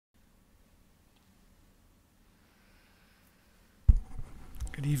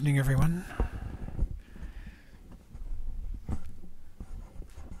Good evening, everyone.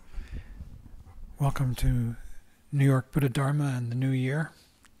 Welcome to New York Buddha Dharma and the New Year.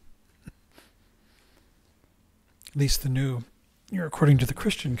 At least the new year according to the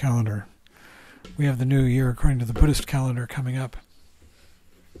Christian calendar. We have the new year according to the Buddhist calendar coming up.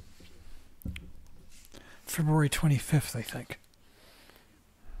 February 25th, I think.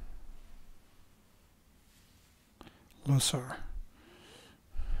 Losar.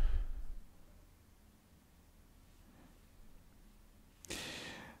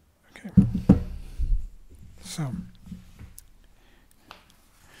 Okay. So,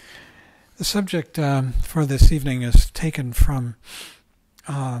 the subject for this evening is taken from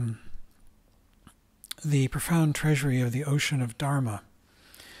the Profound Treasury of the Ocean of Dharma,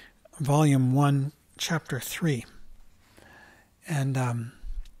 Volume 1, Chapter 3. And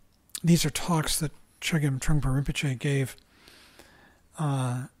these are talks that Chogyam Trungpa Rinpoche gave.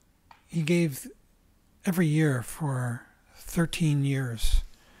 He gave every year for 13 years,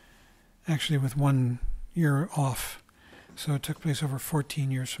 actually with 1 year off. So it took place over 14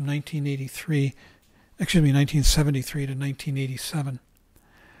 years, from 1973 to 1987.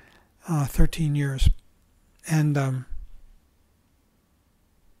 13 years. And I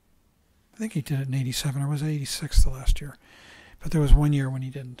think he did it in 87, or was it 86 the last year? But there was 1 year when he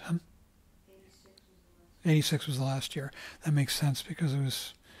didn't. 86 was the last year. That makes sense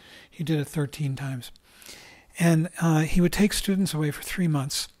because he did it 13 times. And he would take students away for 3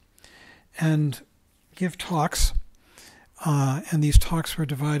 months and give talks. And these talks were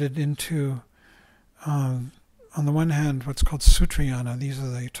divided into, on the one hand, what's called Sutrayana. These are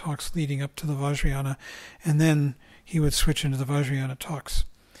the talks leading up to the Vajrayana. And then he would switch into the Vajrayana talks.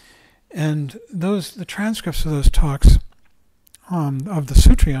 And the transcripts of those talks, of the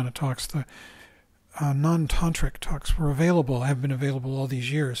Sutrayana talks, the non-tantric talks, have been available all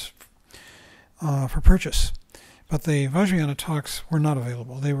these years for purchase. But the Vajrayana talks were not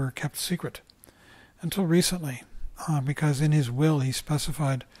available. They were kept secret until recently, because in his will he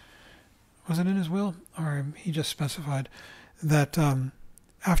specified, was it in his will? Or he just specified that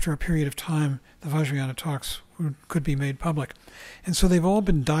after a period of time, the Vajrayana talks could be made public. And so they've all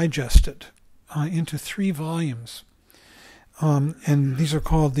been digested into 3 volumes. And these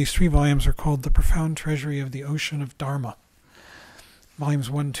 3 volumes are called The Profound Treasury of the Ocean of Dharma, volumes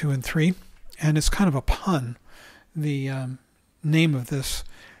 1, 2, and 3. And it's kind of a pun, the name of this,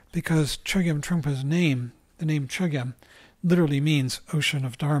 because Chogyam Trungpa's name, the name Chogyam, literally means Ocean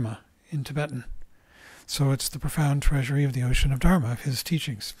of Dharma in Tibetan. So it's the Profound Treasury of the Ocean of Dharma, of his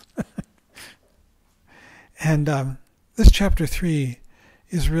teachings. And this chapter 3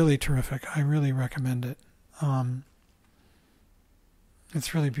 is really terrific. I really recommend it.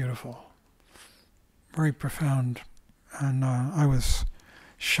 It's really beautiful, very profound, and I was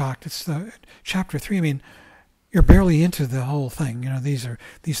shocked. It's the chapter 3. I mean, you're barely into the whole thing. You know, these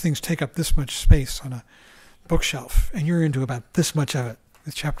things take up this much space on a bookshelf, and you're into about this much of it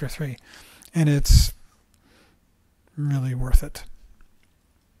with chapter 3, and it's really worth it.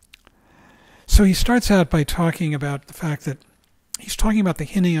 So he starts out by talking about the fact that he's talking about the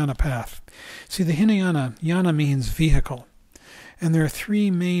Hinayana path. See, the Hinayana, yana means vehicle. And there are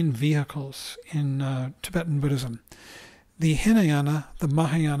 3 main vehicles in Tibetan Buddhism: the Hinayana, the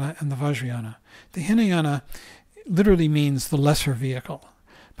Mahayana, and the Vajrayana. The Hinayana literally means the lesser vehicle,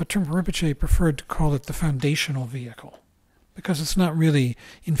 but Trungpa Rinpoche preferred to call it the foundational vehicle, because it's not really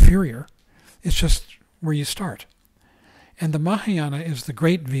inferior, it's just where you start. And the Mahayana is the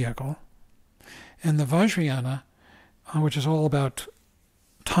great vehicle, and the Vajrayana, which is all about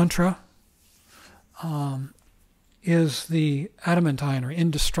Tantra, is the adamantine or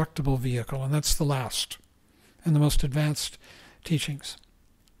indestructible vehicle, and that's the last and the most advanced teachings.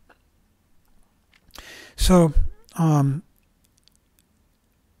 So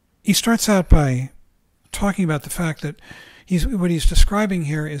he starts out by talking about the fact that what he's describing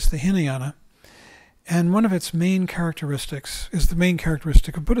here is the Hinayana, and one of its main characteristics is the main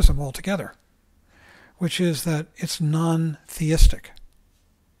characteristic of Buddhism altogether, which is that it's non-theistic.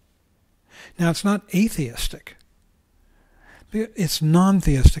 Now, it's not atheistic. It's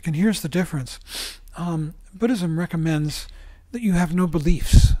non-theistic, and here's the difference. Buddhism recommends that you have no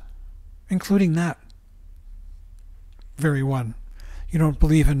beliefs, including that very one. You don't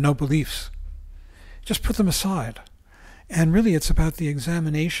believe in no beliefs. Just put them aside. And really it's about the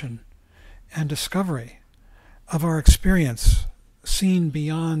examination and discovery of our experience seen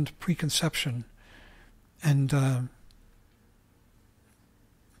beyond preconception and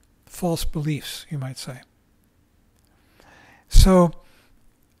false beliefs, you might say. So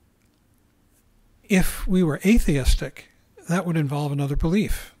if we were atheistic, that would involve another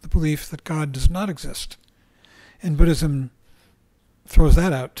belief, the belief that God does not exist. And Buddhism throws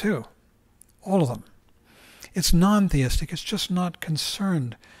that out too, all of them. It's non-theistic, it's just not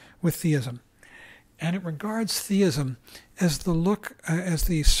concerned with theism. And it regards theism as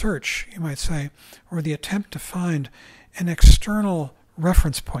the search, you might say, or the attempt to find an external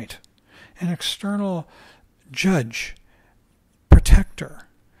reference point, an external judge, protector,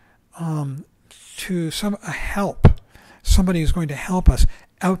 to a help, somebody who's going to help us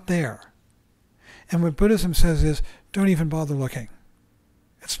out there. And what Buddhism says is, don't even bother looking.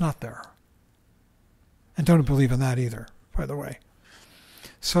 It's not there. And don't believe in that either, by the way.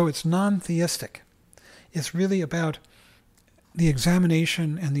 So it's non-theistic. It's really about the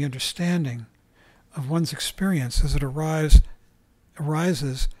examination and the understanding of one's experience as it arises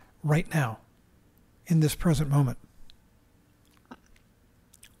right now, in this present moment.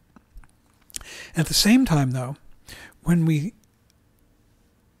 At the same time, though, when we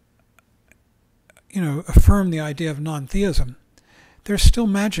affirm the idea of non-theism, there's still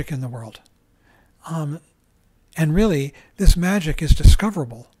magic in the world. And really, this magic is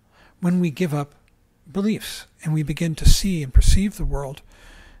discoverable when we give up beliefs and we begin to see and perceive the world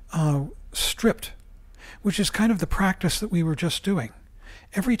stripped, which is kind of the practice that we were just doing.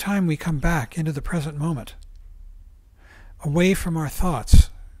 Every time we come back into the present moment, away from our thoughts,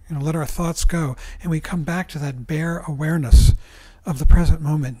 let our thoughts go, and we come back to that bare awareness of the present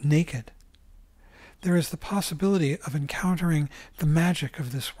moment, naked, there is the possibility of encountering the magic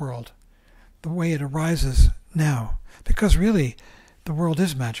of this world, the way it arises now. Because really, the world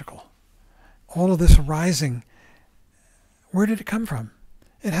is magical. All of this arising, where did it come from?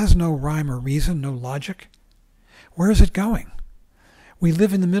 It has no rhyme or reason, no logic. Where is it going? We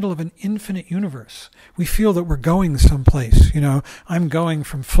live in the middle of an infinite universe. We feel that we're going someplace. I'm going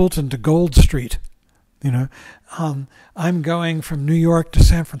from Fulton to Gold Street. I'm going from New York to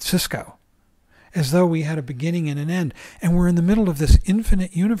San Francisco, as though we had a beginning and an end. And we're in the middle of this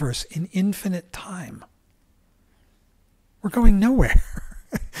infinite universe in infinite time. We're going nowhere.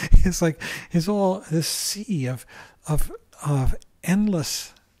 It's all this sea of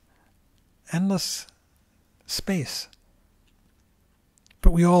endless space.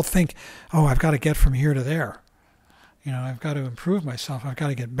 But we all think, I've got to get from here to there. I've got to improve myself. I've got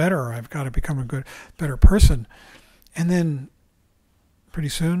to get better. I've got to become a better person. And then pretty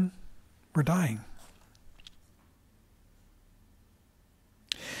soon, we're dying.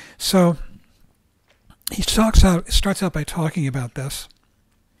 So he starts out by talking about this,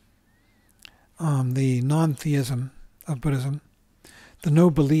 the non-theism of Buddhism, the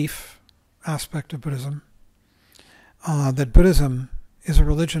no-belief aspect of Buddhism, that Buddhism is a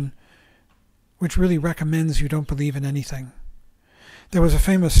religion which really recommends you don't believe in anything. There was a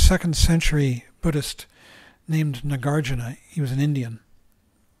famous 2nd century Buddhist named Nagarjuna. He was an Indian.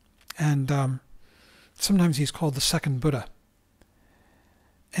 And sometimes he's called the second Buddha.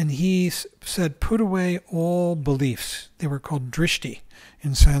 And he said, put away all beliefs. They were called drishti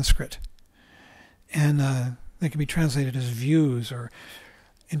in Sanskrit. And they can be translated as views or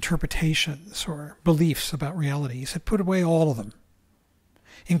interpretations or beliefs about reality. He said, put away all of them,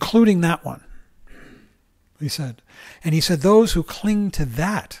 including that one, he said. And he said, those who cling to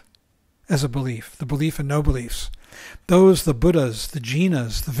that as a belief, the belief in no beliefs, those, the Buddhas, the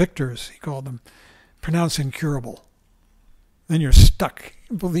Jinas, the victors, he called them, pronounce incurable. Then you're stuck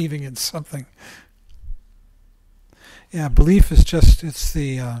believing in something. Yeah, belief is just, it's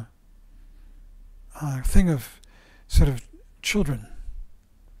the thing of sort of children.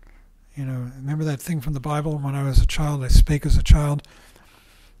 Remember that thing from the Bible? When I was a child, I spake as a child.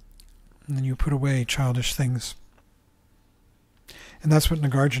 And then you put away childish things. And that's what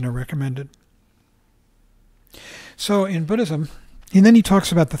Nagarjuna recommended. So in Buddhism, and then he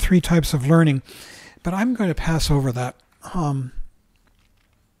talks about the 3 types of learning, but I'm going to pass over that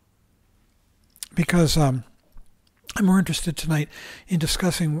because I'm more interested tonight in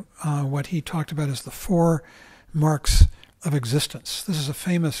discussing what he talked about as the 4 marks of existence. This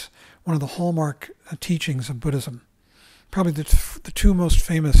is one of the hallmark teachings of Buddhism. Probably the 2 most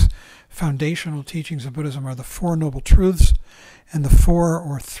famous foundational teachings of Buddhism are the 4 Noble Truths and the 4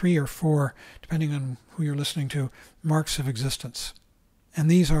 or 3 or 4, depending on who you're listening to, marks of existence. And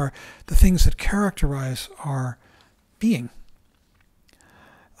these are the things that characterize our being.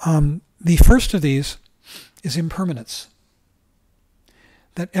 The first of these is impermanence,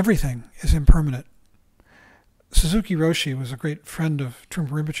 that everything is impermanent. Suzuki Roshi was a great friend of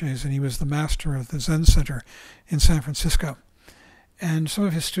Trungpa Rinpoche's, and he was the master of the Zen Center in San Francisco. And some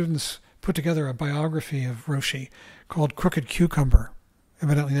of his students put together a biography of Roshi called Crooked Cucumber.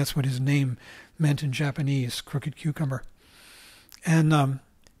 Evidently that's what his name meant in Japanese, Crooked Cucumber. And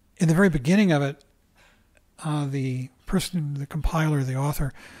in the very beginning of it, the person, the compiler, the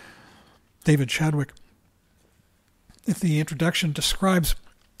author, David Chadwick, in the introduction describes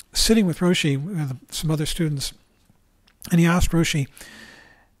sitting with Roshi with some other students, and he asked Roshi,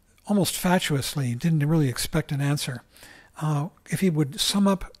 almost fatuously, didn't really expect an answer, if he would sum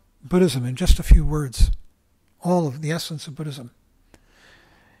up Buddhism in just a few words, all of the essence of Buddhism.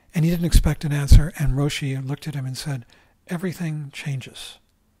 And he didn't expect an answer, and Roshi looked at him and said, everything changes.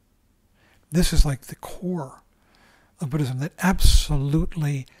 This is like the core of Buddhism, that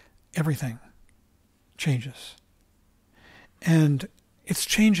absolutely everything changes. And it's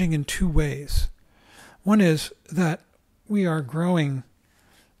changing in two ways. One is that we are growing,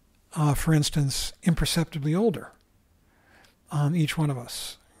 for instance, imperceptibly older, each one of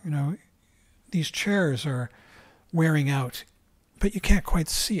us. These chairs are wearing out, but you can't quite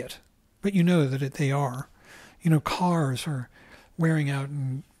see it, but you know that they are. Cars are wearing out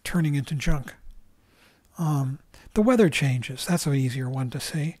and turning into junk. The weather changes. That's an easier one to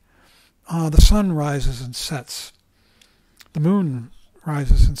see. The sun rises and sets. The moon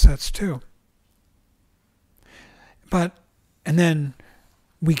rises and sets too. And then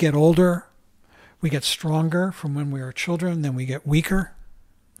we get older, we get stronger from when we were children, then we get weaker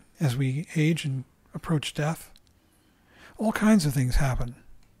as we age and approach death. All kinds of things happen.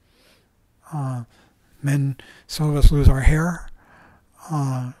 Some of us lose our hair.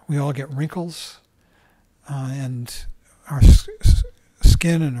 We all get wrinkles, and our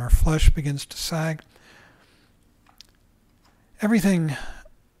skin and our flesh begins to sag. Everything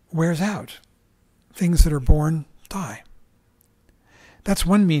wears out. Things that are born die. That's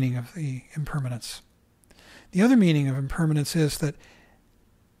one meaning of the impermanence. The other meaning of impermanence is that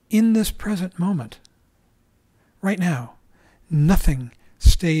in this present moment, right now, nothing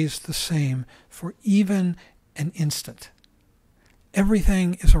stays the same for even an instant.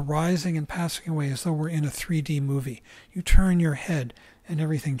 Everything is arising and passing away as though we're in a 3D movie. You turn your head and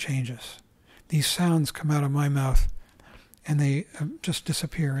everything changes. These sounds come out of my mouth and they just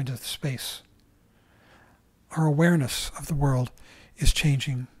disappear into space. Our awareness of the world is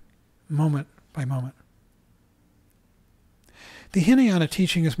changing moment by moment. The Hinayana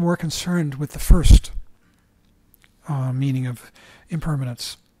teaching is more concerned with the first meaning of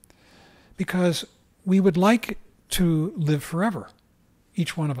impermanence, because we would like to live forever,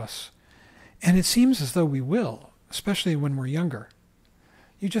 each one of us. And it seems as though we will, especially when we're younger.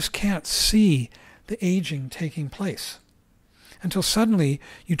 You just can't see the aging taking place until suddenly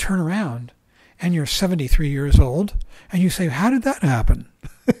you turn around and you're 73 years old and you say, how did that happen?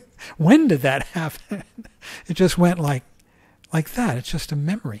 When did that happen? It just went like that. It's just a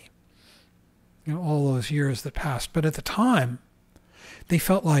memory. All those years that passed. But at the time, they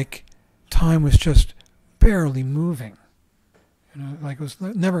felt like time was just barely moving. Like it was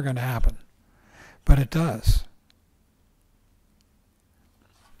never going to happen. But it does.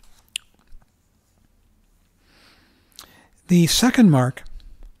 The second mark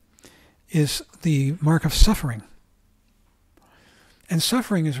is the mark of suffering. And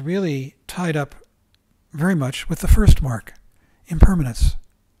suffering is really tied up very much with the first mark, impermanence.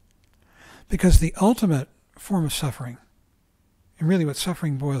 Because the ultimate form of suffering, and really what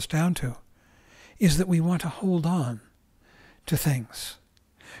suffering boils down to, is that we want to hold on to things.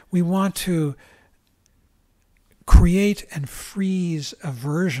 We want to create and freeze a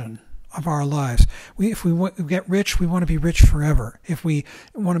version of our lives. If we get rich, we want to be rich forever. If we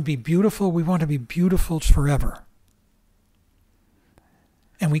want to be beautiful, we want to be beautiful forever.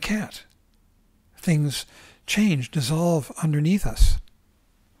 And we can't. Things change, dissolve underneath us.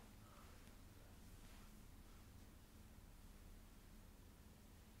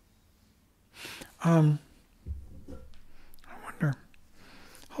 I wonder,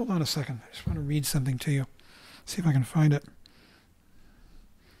 hold on a second. I just want to read something to you. See if I can find it.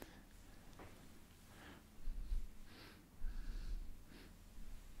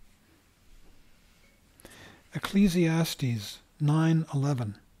 Ecclesiastes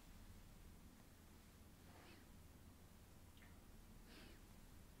 9:11.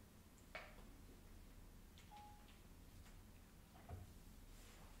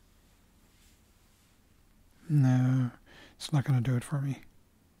 No, it's not going to do it for me.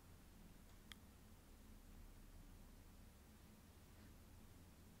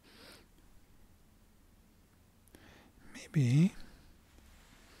 Maybe.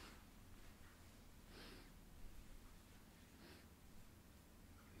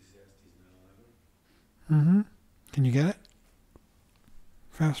 Mm-hmm. Can you get it?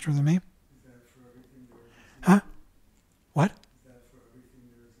 Faster than me? Is that for everything there is a season? Huh? What? Is that for everything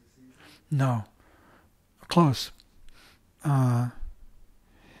there is a season? No. Close. I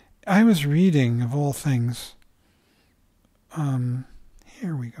was reading, of all things,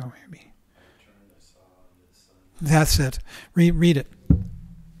 here we go, maybe. That's it. Read it.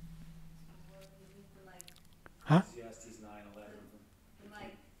 Huh?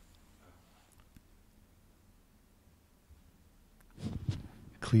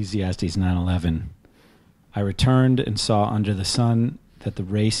 Ecclesiastes 9:11. I returned and saw under the sun that the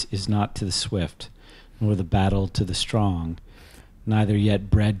race is not to the swift, nor the battle to the strong, neither yet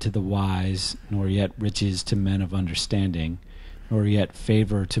bread to the wise, nor yet riches to men of understanding, nor yet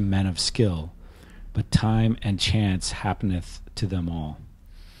favor to men of skill, but time and chance happeneth to them all.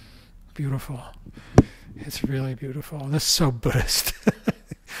 Beautiful. It's really beautiful. This is so Buddhist.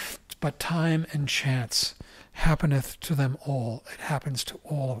 But time and chance happeneth to them all. It happens to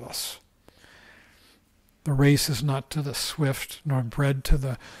all of us. The race is not to the swift, nor bread to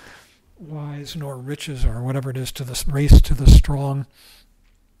the wise, nor riches, or whatever it is, to the race to the strong.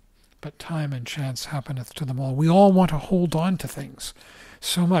 But time and chance happeneth to them all. We all want to hold on to things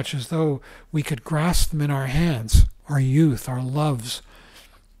so much as though we could grasp them in our hands, our youth, our loves,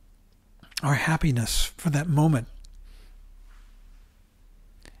 our happiness for that moment.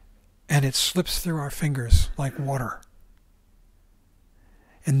 And it slips through our fingers like water.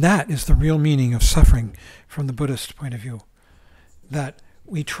 And that is the real meaning of suffering from the Buddhist point of view. That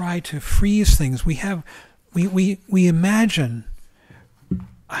we try to freeze things. We imagine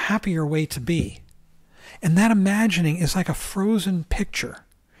a happier way to be. And that imagining is like a frozen picture.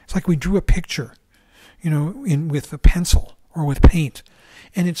 It's like we drew a picture, with a pencil or with paint.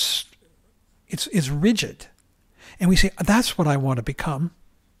 And it's rigid. And we say, that's what I want to become.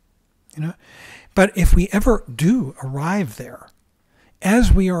 But if we ever do arrive there,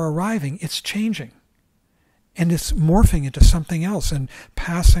 as we are arriving, it's changing. And it's morphing into something else and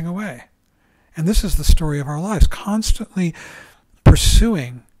passing away. And this is the story of our lives, constantly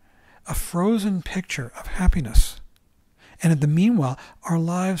pursuing a frozen picture of happiness. And in the meanwhile, our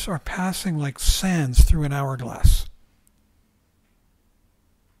lives are passing like sands through an hourglass.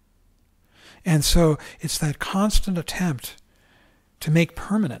 And so it's that constant attempt to make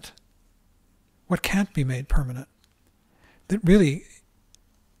permanent what can't be made permanent that really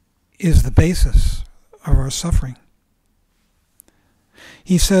is the basis of our suffering.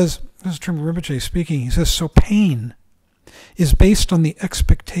 He says, this is Trungpa Rinpoche speaking, he says, so pain is based on the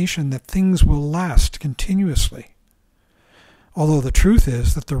expectation that things will last continuously, although the truth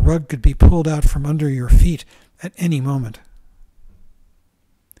is that the rug could be pulled out from under your feet at any moment.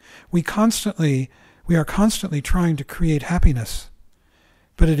 We are constantly trying to create happiness,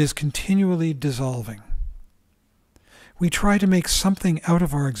 but it is continually dissolving. We try to make something out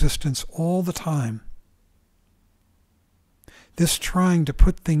of our existence all the time. This trying to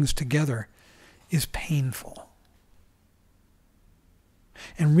put things together is painful.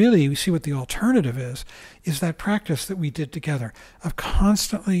 And really, we see what the alternative is that practice that we did together of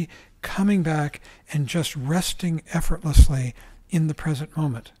constantly coming back and just resting effortlessly in the present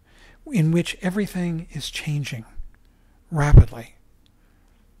moment, in which everything is changing rapidly.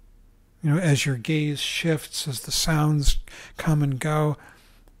 As your gaze shifts, as the sounds come and go,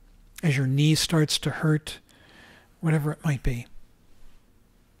 as your knee starts to hurt, whatever it might be.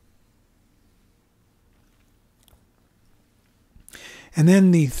 And then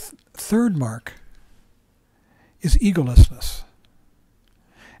the third mark is egolessness.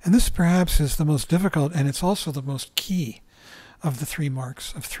 And this perhaps is the most difficult, and it's also the most key of the three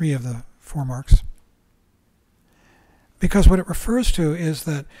of the four marks. Because what it refers to is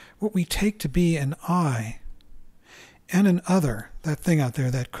that what we take to be an I and an other, that thing out there,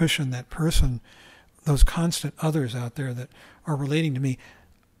 that cushion, that person, those constant others out there that are relating to me,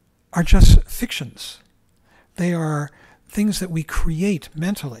 are just fictions. They are things that we create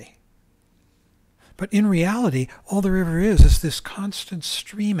mentally. But in reality, all there ever is this constant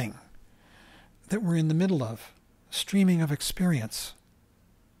streaming that we're in the middle of, streaming of experience.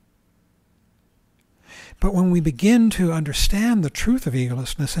 But when we begin to understand the truth of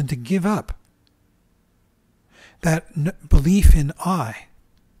egolessness and to give up that belief in I,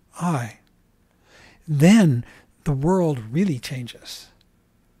 then the world really changes.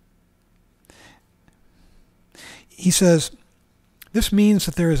 He says, this means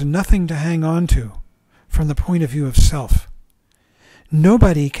that there is nothing to hang on to from the point of view of self.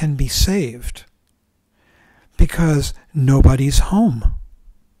 Nobody can be saved because nobody's home.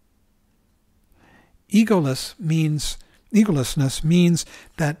 Egolessness means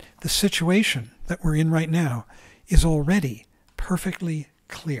that the situation that we're in right now is already perfectly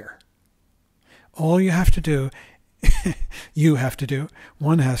clear. All you have to do,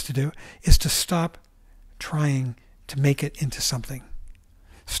 one has to do, is to stop trying to make it into something.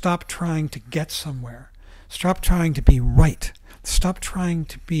 Stop trying to get somewhere. Stop trying to be right. Stop trying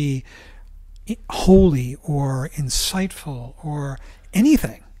to be holy or insightful or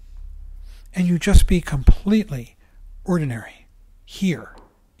anything. And you just be completely ordinary here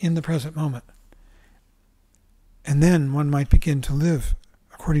in the present moment. And then one might begin to live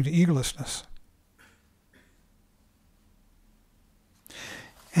according to egolessness.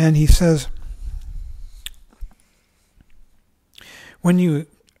 And he says, when you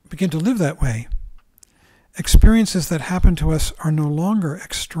begin to live that way, experiences that happen to us are no longer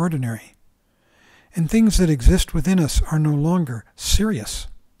extraordinary, and things that exist within us are no longer serious.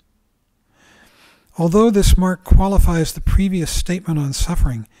 Although this mark qualifies the previous statement on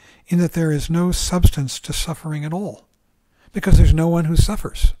suffering in that there is no substance to suffering at all, because there's no one who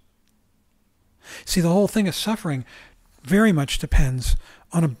suffers. See, the whole thing of suffering very much depends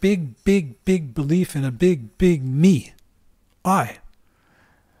on a big, big, big belief in a big, big me. I.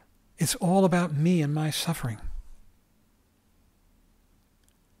 It's all about me and my suffering.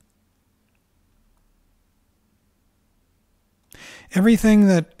 Everything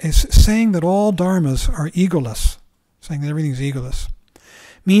that is saying that all dharmas are egoless, saying that everything is egoless,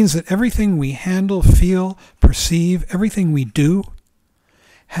 means that everything we handle, feel, perceive, everything we do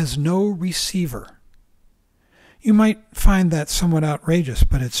has no receiver. You might find that somewhat outrageous,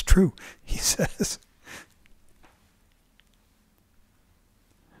 but it's true, he says.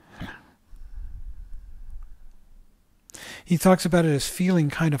 He talks about it as feeling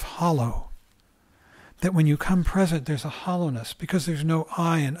kind of hollow. That when you come present, there's a hollowness because there's no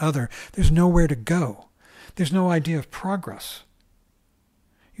I and other. There's nowhere to go. There's no idea of progress.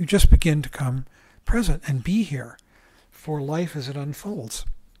 You just begin to come present and be here for life as it unfolds.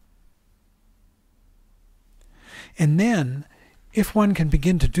 And then, if one can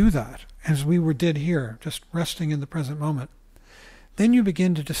begin to do that, as we did here, just resting in the present moment, then you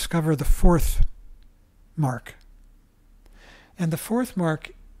begin to discover the fourth mark. And the fourth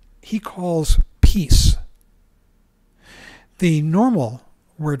mark he calls peace. The normal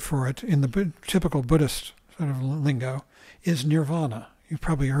word for it in the typical Buddhist sort of lingo is nirvana. You've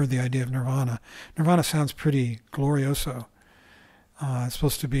probably heard the idea of nirvana. Nirvana sounds pretty glorioso. It's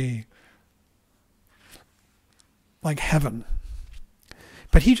supposed to be like heaven.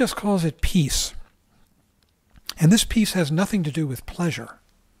 But he just calls it peace. And this peace has nothing to do with pleasure.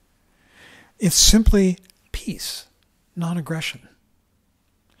 It's simply peace, non-aggression.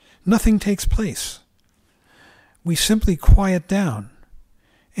 Nothing takes place. We simply quiet down,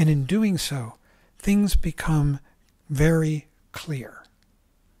 and in doing so, things become very clear.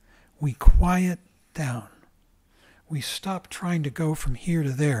 We quiet down. We stop trying to go from here to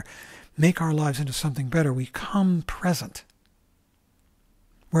there, make our lives into something better. We come present,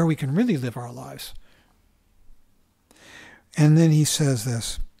 where we can really live our lives. And then he says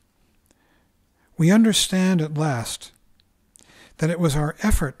this, we understand at last that it was our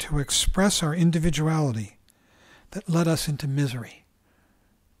effort to express our individuality that led us into misery.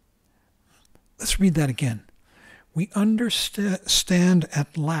 Let's read that again. We understand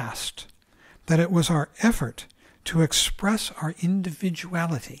at last that it was our effort to express our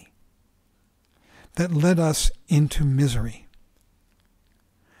individuality that led us into misery.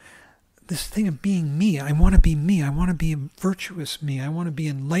 This thing of being me, I want to be me, I want to be virtuous me, I want to be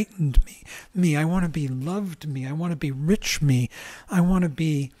enlightened me, I want to be loved me, I want to be rich me, I want to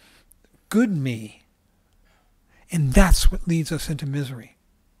be good me. And that's what leads us into misery.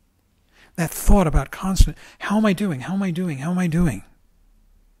 That thought about constant, how am I doing, how am I doing, how am I doing?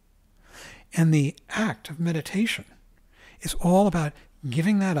 And the act of meditation is all about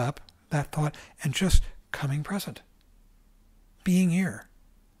giving that up, that thought, and just coming present, being here,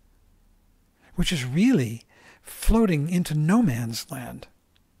 which is really floating into no man's land.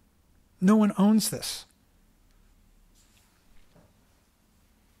 No one owns this.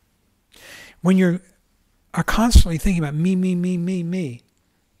 When you are constantly thinking about me, me, me, me, me,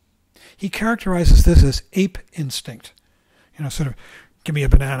 he characterizes this as ape instinct. Sort of, give me a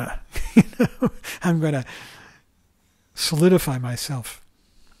banana. I'm going to solidify myself.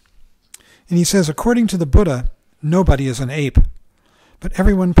 And he says, according to the Buddha, nobody is an ape, but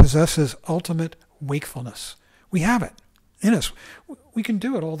everyone possesses ultimate wakefulness. We have it in us. We can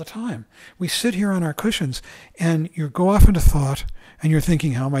do it all the time. We sit here on our cushions, and you go off into thought, and you're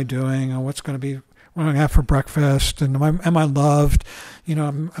thinking, how am I doing? What's going to be, what am I going to have for breakfast? And am I loved?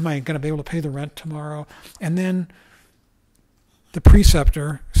 Am I going to be able to pay the rent tomorrow? And then the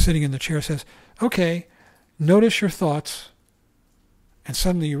preceptor sitting in the chair says, okay, notice your thoughts. And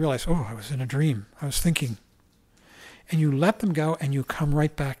suddenly you realize, oh, I was in a dream. I was thinking. And you let them go, and you come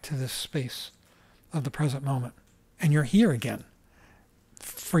right back to this space of the present moment. and you're here again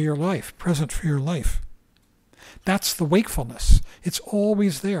for your life, present for your life. That's the wakefulness. It's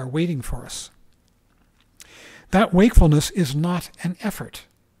always there waiting for us. That wakefulness is not an effort,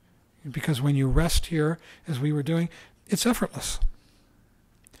 because when you rest here, as we were doing, it's effortless.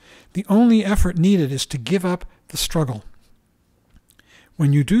 The only effort needed is to give up the struggle.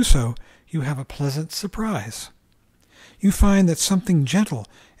 When you do so, you have a pleasant surprise. You find that something gentle,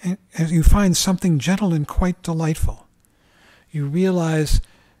 and you find something gentle and quite delightful. You realize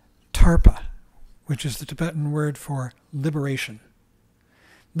tarpa, which is the Tibetan word for liberation.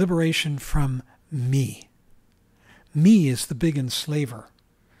 Liberation from me. Me is the big enslaver.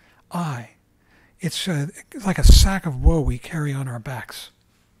 I. It's like a sack of woe we carry on our backs.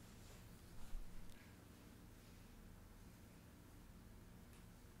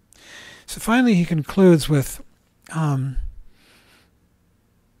 So finally he concludes with a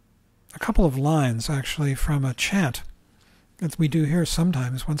couple of lines, actually, from a chant that we do here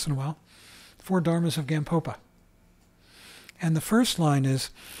sometimes, once in a while, 4 Dharmas of Gampopa. And the first line is,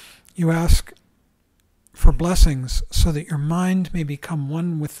 you ask for blessings so that your mind may become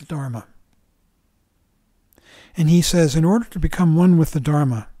one with the Dharma. And he says, in order to become one with the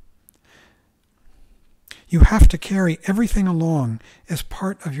Dharma, you have to carry everything along as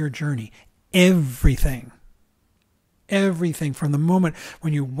part of your journey. Everything. Everything, from the moment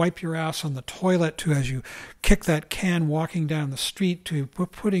when you wipe your ass on the toilet to as you kick that can walking down the street, to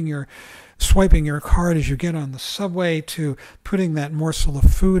swiping your card as you get on the subway, to putting that morsel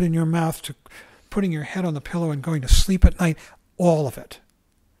of food in your mouth, to putting your head on the pillow and going to sleep at night. All of it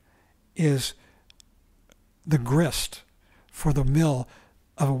is the grist for the mill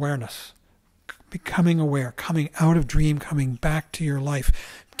of awareness. Becoming aware, coming out of dream, coming back to your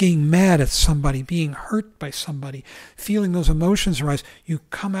life, getting mad at somebody, being hurt by somebody, feeling those emotions arise. You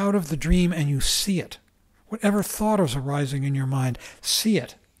come out of the dream and you see it. Whatever thought is arising in your mind, see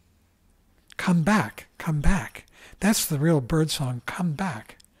it. Come back, come back. That's the real birdsong, come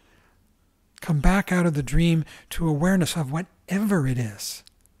back. Come back out of the dream to awareness of whatever it is.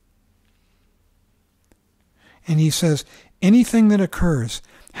 And he says, anything that occurs,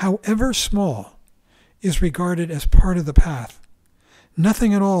 however small, is regarded as part of the path.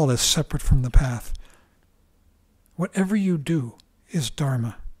 Nothing at all is separate from the path. Whatever you do is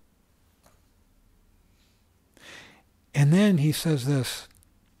Dharma. And then he says this,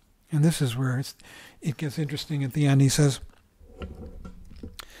 and this is where it gets interesting at the end. He says,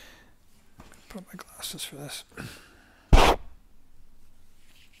 put my glasses for this.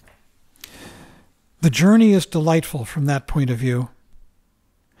 The journey is delightful from that point of view.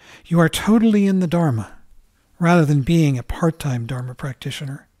 You are totally in the Dharma, rather than being a part-time Dharma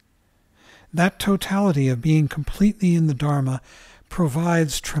practitioner. That totality of being completely in the Dharma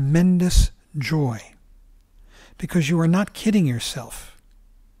provides tremendous joy, because you are not kidding yourself.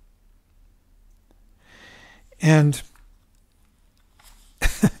 And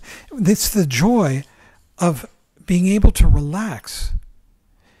it's the joy of being able to relax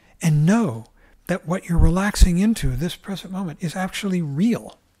and know that what you're relaxing into, this present moment, is actually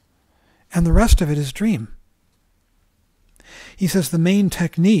real. And the rest of it is dream. He says the main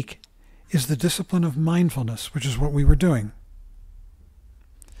technique is the discipline of mindfulness, which is what we were doing.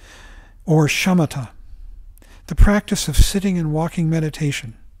 Or shamatha, the practice of sitting and walking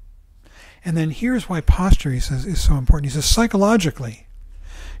meditation. And then here's why posture, he says, is so important. He says psychologically,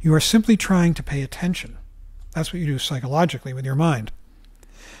 you are simply trying to pay attention. That's what you do psychologically with your mind.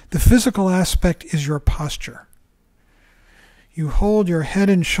 The physical aspect is your posture. You hold your head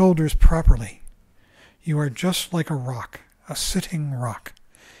and shoulders properly. You are just like a rock, a sitting rock.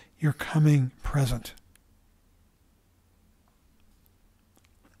 You're coming present.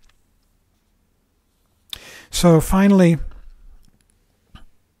 So finally,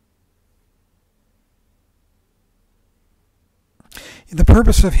 the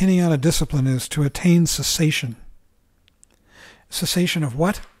purpose of Hinayana discipline is to attain cessation. Cessation of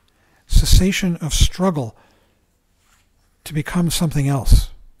what? Cessation of struggle to become something else.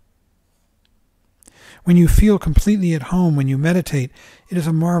 When you feel completely at home, when you meditate, it is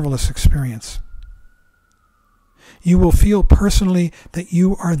a marvelous experience. You will feel personally that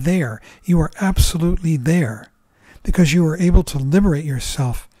you are there. You are absolutely there, because you are able to liberate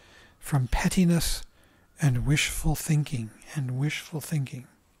yourself from pettiness and wishful thinking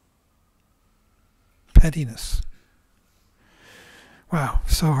Pettiness. Wow,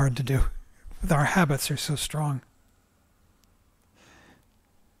 so hard to do. Our habits are so strong.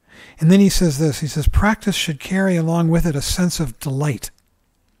 And then he says this, he says, practice should carry along with it a sense of delight.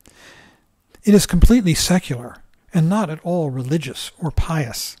 It is completely secular and not at all religious or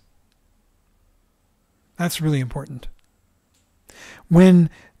pious. That's really important.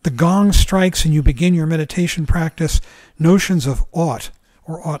 When the gong strikes and you begin your meditation practice, notions of ought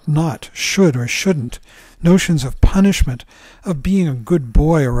or ought not, should or shouldn't, notions of punishment, of being a good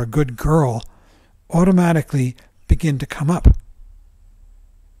boy or a good girl, automatically begin to come up.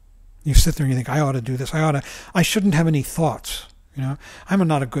 You sit there and you think, I ought to do this. I shouldn't have any thoughts. I'm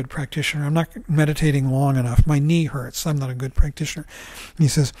not a good practitioner. I'm not meditating long enough. My knee hurts. I'm not a good practitioner. And he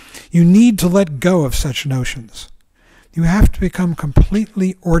says, you need to let go of such notions. You have to become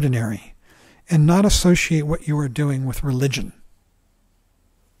completely ordinary and not associate what you are doing with religion.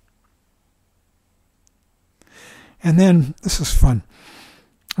 And then, this is fun.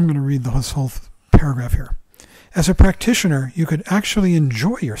 I'm going to read this whole paragraph here. As a practitioner, you could actually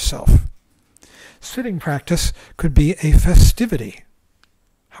enjoy yourself. Sitting practice could be a festivity.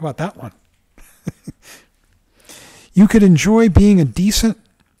 How about that one? You could enjoy being decent,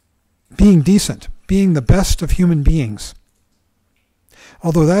 being the best of human beings.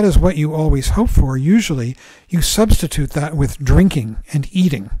 Although that is what you always hope for, usually you substitute that with drinking and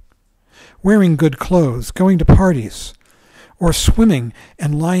eating, wearing good clothes, going to parties, or swimming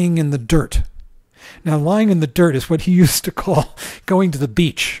and lying in the dirt. Now, lying in the dirt is what he used to call going to the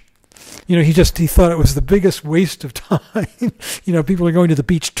beach. He thought it was the biggest waste of time. People are going to the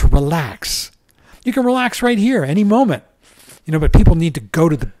beach to relax. You can relax right here any moment. But people need to go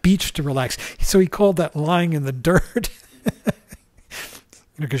to the beach to relax. So he called that lying in the dirt.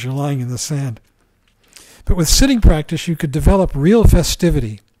 Because you're lying in the sand. But with sitting practice, you could develop real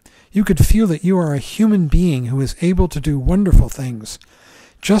festivity. You could feel that you are a human being who is able to do wonderful things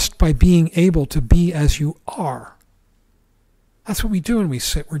just by being able to be as you are. That's what we do when we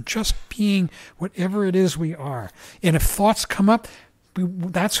sit. We're just being whatever it is we are. And if thoughts come up,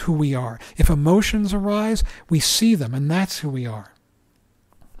 that's who we are. If emotions arise, we see them, and that's who we are.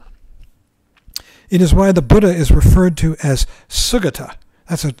 It is why the Buddha is referred to as Sugata.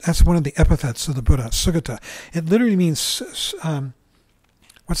 That's one of the epithets of the Buddha, Sugata. It literally means,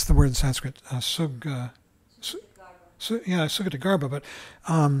 what's the word in Sanskrit? Sugata Garba, but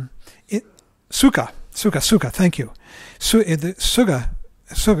Sukha, thank you. Sugata,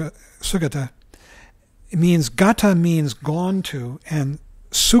 it means, gata means gone to, and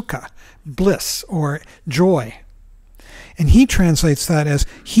sukha, bliss or joy. And he translates that as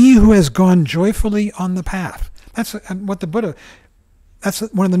he who has gone joyfully on the path. That's what the Buddha, that's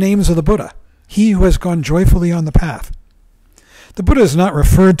one of the names of the Buddha. He who has gone joyfully on the path. The Buddha is not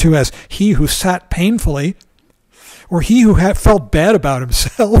referred to as he who sat painfully or he who felt bad about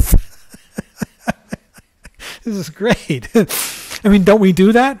himself. This is great. I mean, don't we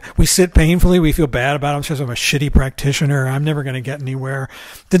do that? We sit painfully. We feel bad about ourselves. I'm a shitty practitioner. I'm never going to get anywhere.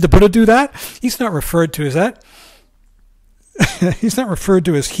 Did the Buddha do that? He's not referred to as that. He's not referred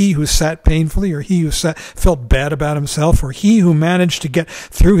to as he who sat painfully or he who felt bad about himself or he who managed to get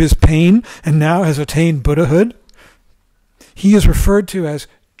through his pain and now has attained Buddhahood. He is referred to as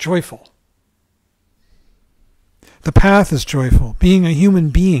joyful. The path is joyful. Being a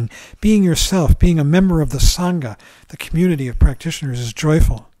human being, being yourself, being a member of the Sangha, the community of practitioners, is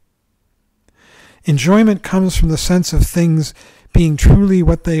joyful. Enjoyment comes from the sense of things being truly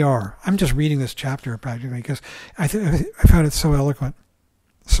what they are. I'm just reading this chapter practically because I found it so eloquent.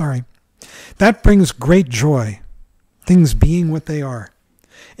 Sorry. That brings great joy, things being what they are.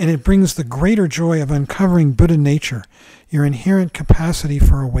 And it brings the greater joy of uncovering Buddha nature, your inherent capacity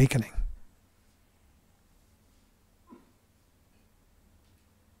for awakening.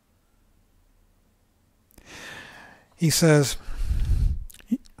 He says,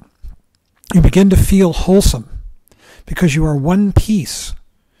 you begin to feel wholesome because you are one piece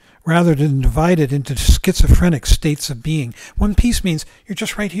rather than divided into schizophrenic states of being. One piece means you're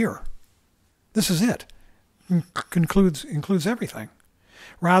just right here. This is it. Includes everything.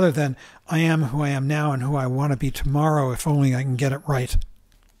 Rather than I am who I am now and who I want to be tomorrow if only I can get it right.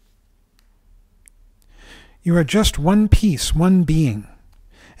 You are just one piece, one being.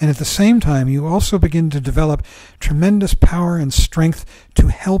 And at the same time, you also begin to develop tremendous power and strength to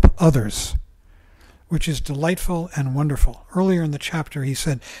help others, which is delightful and wonderful. Earlier in the chapter, he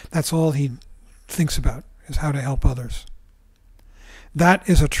said that's all he thinks about, is how to help others. That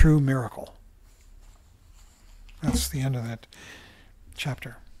is a true miracle. That's the end of that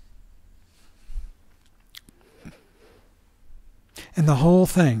chapter. And the whole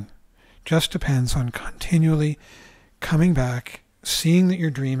thing just depends on continually coming back, seeing that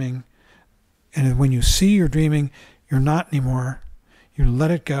you're dreaming, and when you see you're dreaming, you're not anymore. You let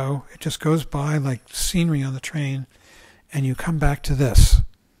it go. It just goes by like scenery on the train, and you come back to this.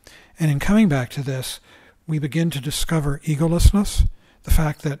 And in coming back to this, we begin to discover egolessness, the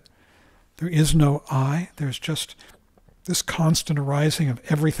fact that There is no I. There's just this constant arising of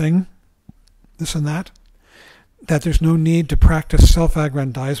everything, this and that there's no need to practice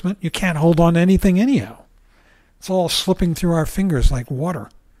self-aggrandizement. You can't hold on to anything anyhow. It's all slipping through our fingers like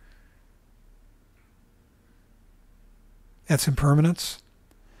water. That's impermanence.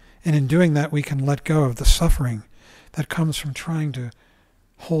 And in doing that, we can let go of the suffering that comes from trying to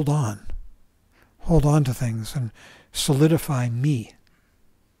hold on to things and solidify me,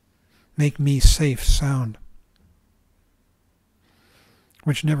 make me safe, sound,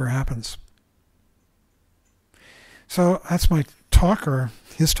 which never happens. So that's my talk, or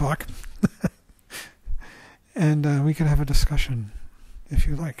his talk. And we can have a discussion if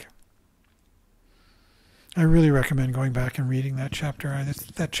you like. I really recommend going back and reading that chapter.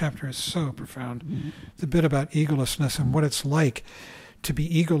 That chapter is so profound. The bit about egolessness and what it's like to be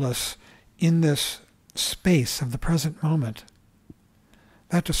egoless in this space of the present moment.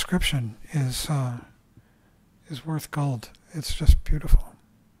 That description is worth gold. It's just beautiful.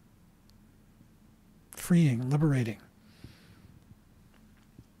 Freeing, liberating.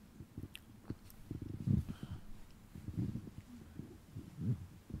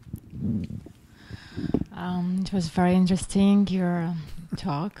 It was very interesting, your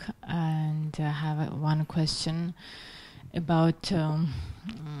talk, and I have one question about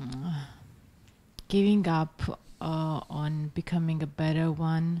giving up on becoming a better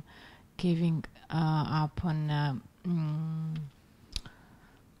one, giving up on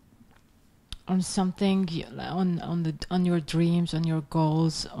something, on your dreams, on your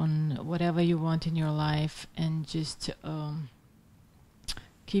goals, on whatever you want in your life, and just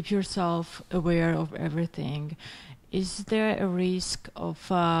keep yourself aware of everything. Is there a risk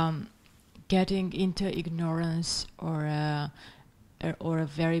of getting into ignorance or a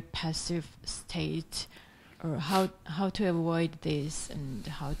very passive state, or how to avoid this and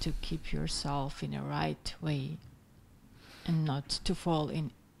how to keep yourself in a right way and not to fall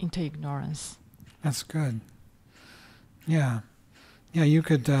into ignorance? That's good. Yeah, you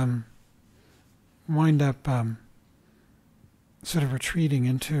could wind up sort of retreating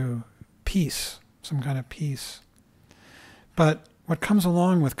into peace, some kind of peace. But what comes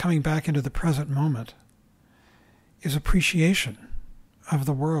along with coming back into the present moment is appreciation of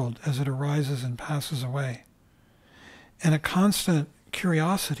the world as it arises and passes away, and a constant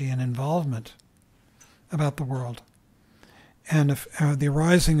curiosity and involvement about the world, and the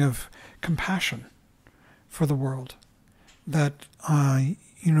arising of compassion for the world, that all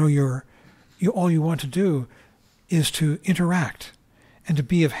you want to do is to interact and to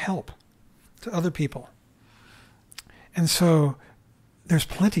be of help to other people. And so there's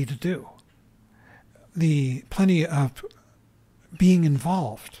plenty to do. Plenty of being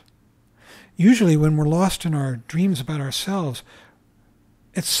involved. Usually when we're lost in our dreams about ourselves,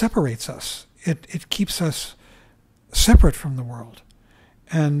 it separates us. It keeps us separate from the world.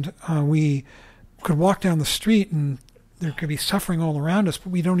 And we could walk down the street and there could be suffering all around us,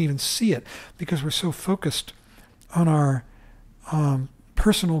 but we don't even see it because we're so focused on our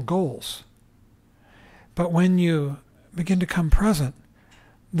personal goals. But when you begin to come present,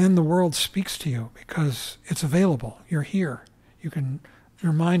 then the world speaks to you because it's available. You're here.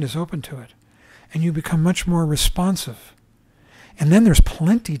 Your mind is open to it. And you become much more responsive. And then there's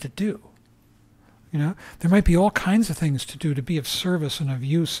plenty to do. There might be all kinds of things to do to be of service and of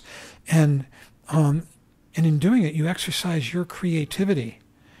use. And in doing it, you exercise your creativity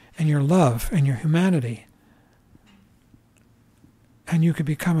and your love and your humanity. And you could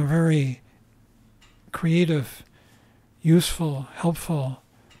become a very creative, useful, helpful,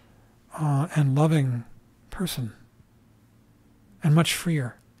 and loving person. And much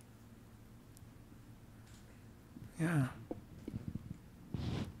freer. Yeah.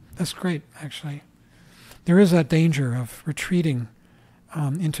 That's great, actually. There is that danger of retreating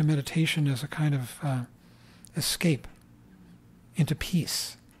into meditation as a kind of escape into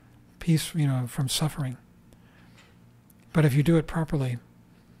peace. Peace, from suffering. But if you do it properly,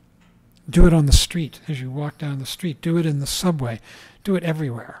 do it on the street as you walk down the street. Do it in the subway. Do it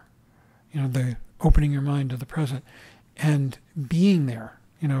everywhere. The opening your mind to the present and being there,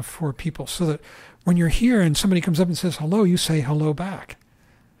 for people, so that when you're here and somebody comes up and says hello, you say hello back,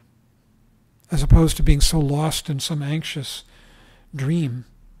 as opposed to being so lost in some anxious dream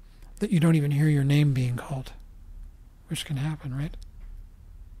that you don't even hear your name being called, which can happen, right?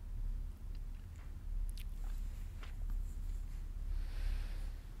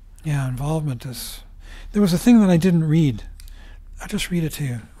 Yeah, involvement is... There was a thing that I didn't read. I'll just read it to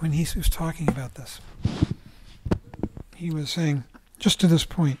you. When he was talking about this, he was saying, just to this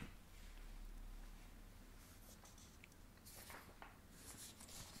point,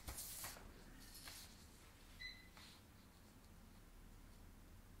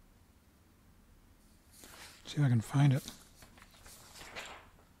 See if I can find it.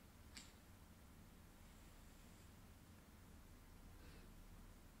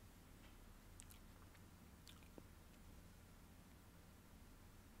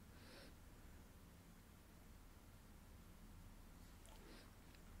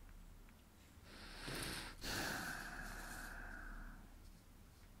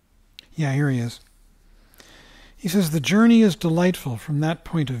 Yeah, here he is. He says, the journey is delightful from that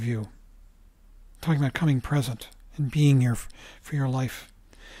point of view. Talking about coming present and being here for your life.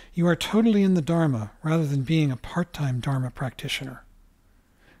 You are totally in the Dharma rather than being a part-time Dharma practitioner.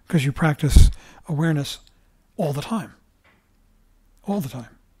 Because you practice awareness all the time. All the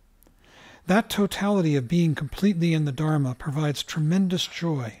time. That totality of being completely in the Dharma provides tremendous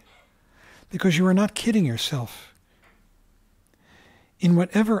joy. Because you are not kidding yourself. In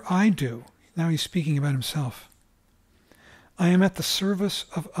whatever I do, now he's speaking about himself, I am at the service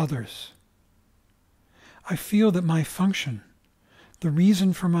of others. I feel that my function, the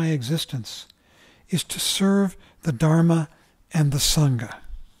reason for my existence, is to serve the Dharma and the Sangha,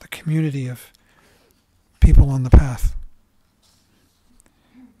 the community of people on the path.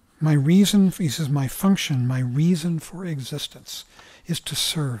 My reason, he says, my function, my reason for existence is to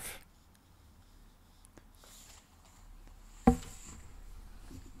serve.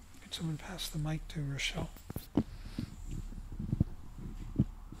 Someone pass the mic to Rochelle.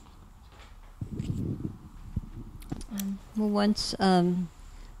 Well, once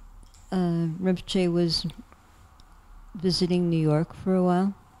Rinpoche was visiting New York for a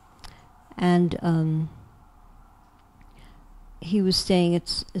while, and he was staying at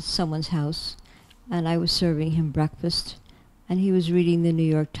someone's house, and I was serving him breakfast, and he was reading the New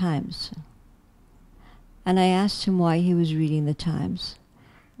York Times. And I asked him why he was reading the Times.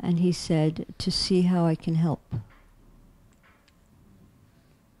 And he said, to see how I can help.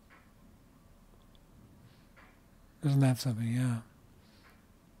 Isn't that something? Yeah.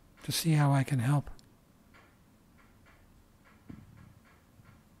 To see how I can help.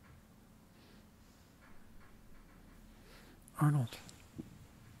 Arnold.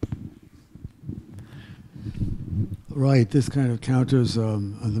 Right, this kind of counters the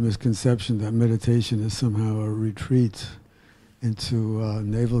misconception that meditation is somehow a retreat into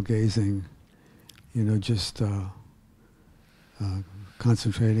navel gazing, just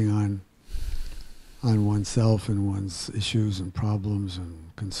concentrating on oneself and one's issues and problems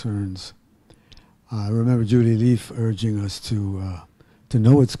and concerns. I remember Judy Leaf urging us to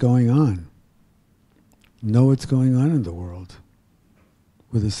know what's going on. Know what's going on in the world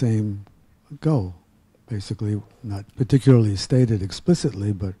with the same goal. Basically, not particularly stated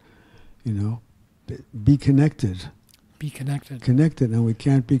explicitly, but, be connected. Be connected. Connected, and we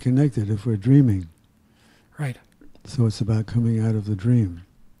can't be connected if we're dreaming. Right. So it's about coming out of the dream.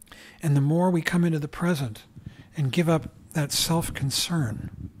 And the more we come into the present and give up that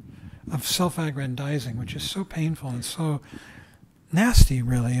self-concern of self-aggrandizing, which is so painful and so nasty,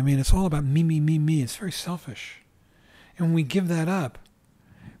 really. I mean, it's all about me, me, me, me. It's very selfish. And when we give that up,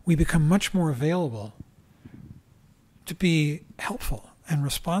 we become much more available to be helpful and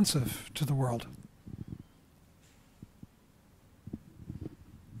responsive to the world.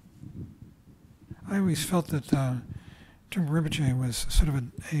 I always felt that Dharma Rinpoche was sort of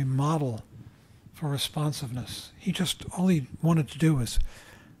a model for responsiveness. All he wanted to do was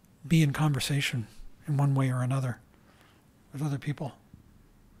be in conversation in one way or another with other people.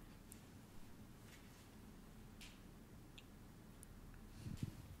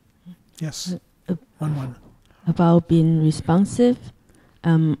 Yes, one. About being responsive,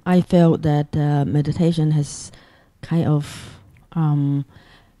 I felt that meditation has kind of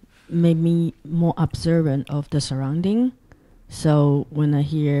made me more observant of the surrounding. So when I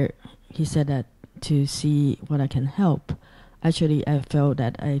hear he said that to see what I can help, actually I felt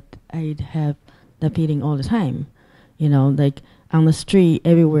that I'd have the feeling all the time. Like on the street,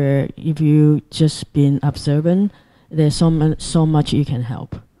 everywhere, if you just been observant, there's so much you can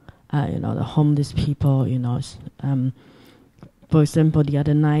help. The homeless people, for example, the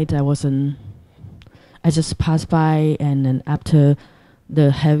other night I just passed by, and then after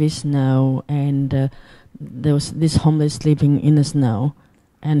the heavy snow, and there was this homeless sleeping in the snow,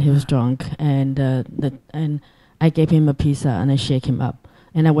 and he was drunk, and I gave him a pizza and I shake him up,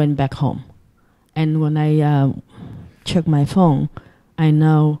 and I went back home. And when I check my phone, I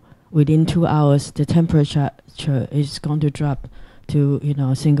know within 2 hours the temperature is going to drop to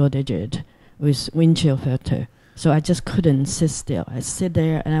single digit with wind chill factor. So I just couldn't sit still. I sit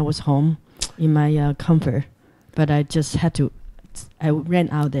there and I was home in my comfort, but I just had to. I ran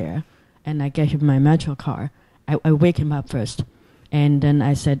out there and I gave him my metro car. I wake him up first, And then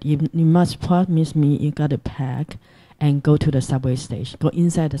I said, you must promise me you got to pack and go to the subway station, go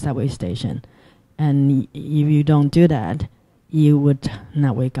inside the subway station. And if you don't do that, you would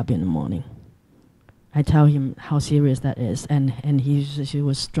not wake up in the morning. I tell him how serious that is, and he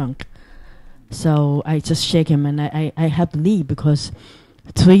was drunk. So I just shake him, and I had to leave because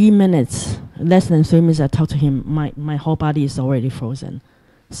 3 minutes, less than 3 minutes I talked to him, my whole body is already frozen.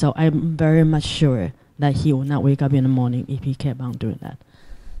 So I'm very much sure that he will not wake up in the morning if he kept on doing that.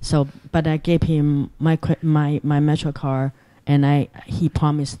 So, but I gave him my metro car, and he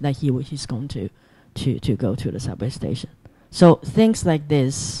promised that he's going to go to the subway station. So things like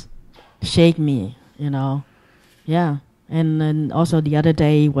this shake me, Yeah. And then also the other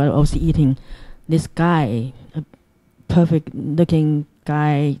day while I was eating, this guy, a perfect-looking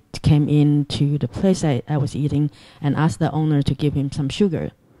guy, came into the place I was eating and asked the owner to give him some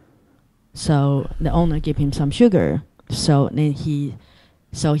sugar. So the owner gave him some sugar. So then he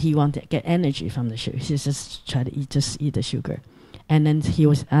wanted to get energy from the sugar. He just tried to eat the sugar. And then he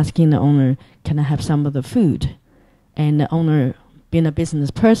was asking the owner, can I have some of the food? And the owner, being a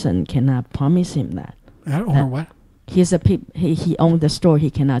business person, cannot promise him that. Owner what? He owned the store. He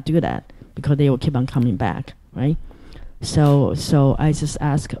cannot do that because they will keep on coming back, right? So I just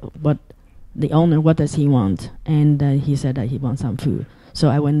asked what does he want? And he said that he wants some food. So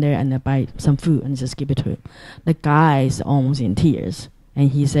I went there and I buy some food and just give it to him. The guy is almost in tears.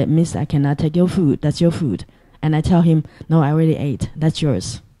 And he said, Miss, I cannot take your food. That's your food. And I tell him, no, I already ate. That's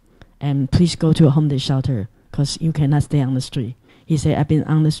yours. And please go to a homeless shelter because you cannot stay on the street. He said, I've been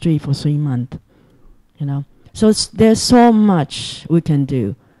on the street for 3 months. So there's so much we can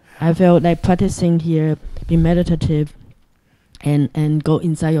do. I feel like practicing here, be meditative, and go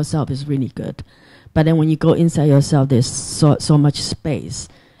inside yourself is really good. But then when you go inside yourself, there's so much space,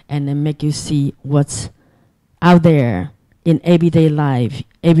 and then make you see what's out there in everyday life.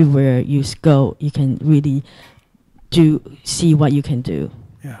 Everywhere you go, you can really see what you can do.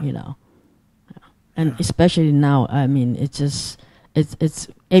 Yeah. And especially now, I mean, it's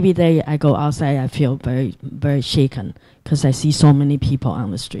every day I go outside, I feel very, very shaken because I see so many people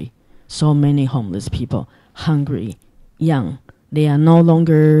on the street, so many homeless people, hungry, young. They are no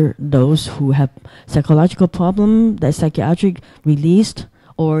longer those who have psychological problem, the psychiatric released,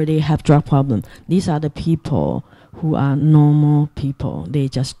 or they have drug problem. These are the people who are normal people. They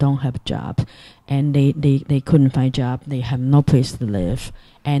just don't have a job, and they couldn't find job. They have no place to live,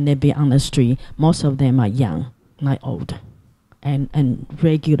 and they be on the street. Most of them are young, not old, and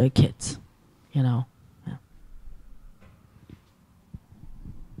regular kids, Yeah.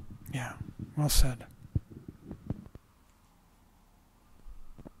 Yeah. Well said.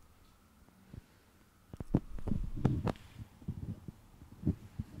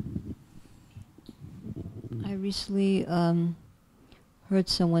 I recently heard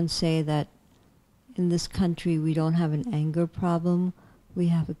someone say that in this country we don't have an anger problem, we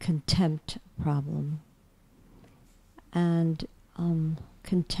have a contempt problem. And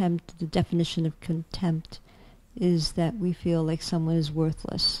contempt, the definition of contempt is that we feel like someone is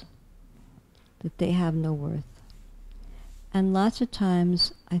worthless, that they have no worth. And lots of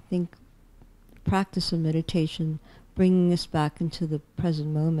times I think practice of meditation, bringing us back into the present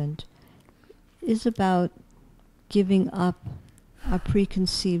moment, is about giving up our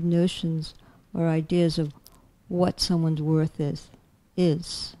preconceived notions or ideas of what someone's worth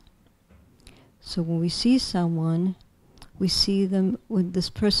is. So when we see someone, we see them, when this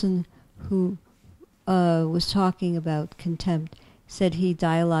person who was talking about contempt said he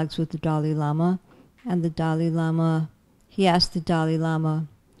dialogues with the Dalai Lama, and the Dalai Lama, he asked the Dalai Lama,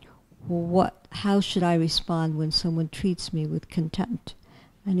 how should I respond when someone treats me with contempt?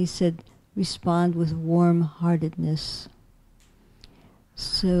 And he said, respond with warm-heartedness.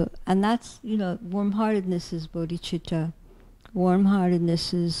 So, and that's, warm-heartedness is bodhicitta.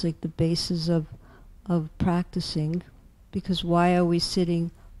 Warm-heartedness is like the basis of practicing, because why are we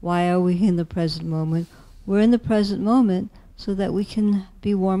sitting? Why are we in the present moment? We're in the present moment so that we can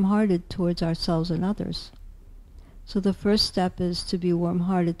be warm-hearted towards ourselves and others. So the first step is to be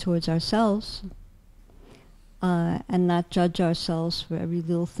warm-hearted towards ourselves, and not judge ourselves for every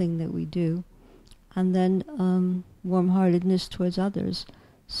little thing that we do. And then warm-heartedness towards others.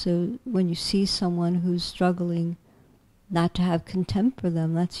 So when you see someone who's struggling, not to have contempt for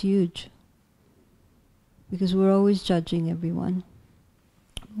them, that's huge. Because we're always judging everyone.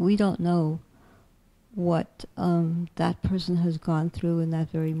 We don't know what that person has gone through in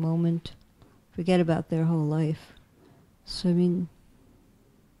that very moment. Forget about their whole life. So I mean,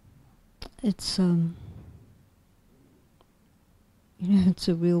 it's it's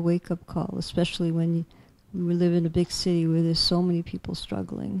a real wake-up call, especially when We live in a big city where there's so many people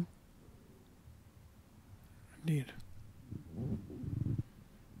struggling. Indeed.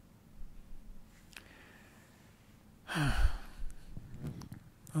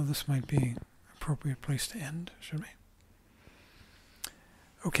 Well, this might be an appropriate place to end, should we?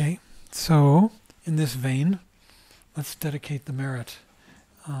 Okay, so in this vein, let's dedicate the merit.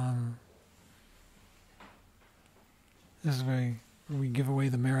 This is where we give away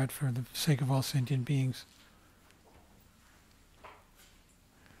the merit for the sake of all sentient beings.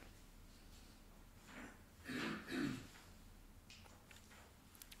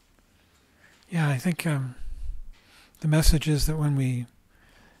 Yeah, I think the message is that when we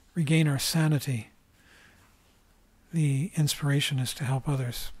regain our sanity, the inspiration is to help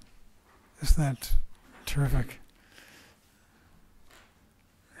others. Isn't that terrific?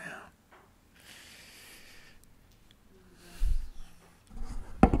 Yeah.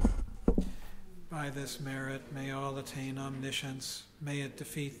 By this merit, may all attain omniscience. May it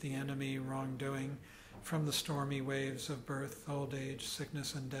defeat the enemy wrongdoing from the stormy waves of birth, old age,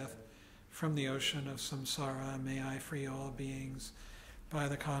 sickness, and death. From the ocean of samsara, may I free all beings. By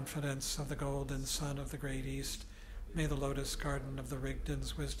the confidence of the golden sun of the great East, may the lotus garden of the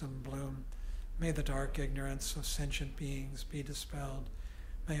Rigdon's wisdom bloom. May the dark ignorance of sentient beings be dispelled.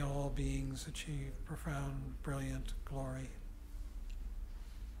 May all beings achieve profound, brilliant glory.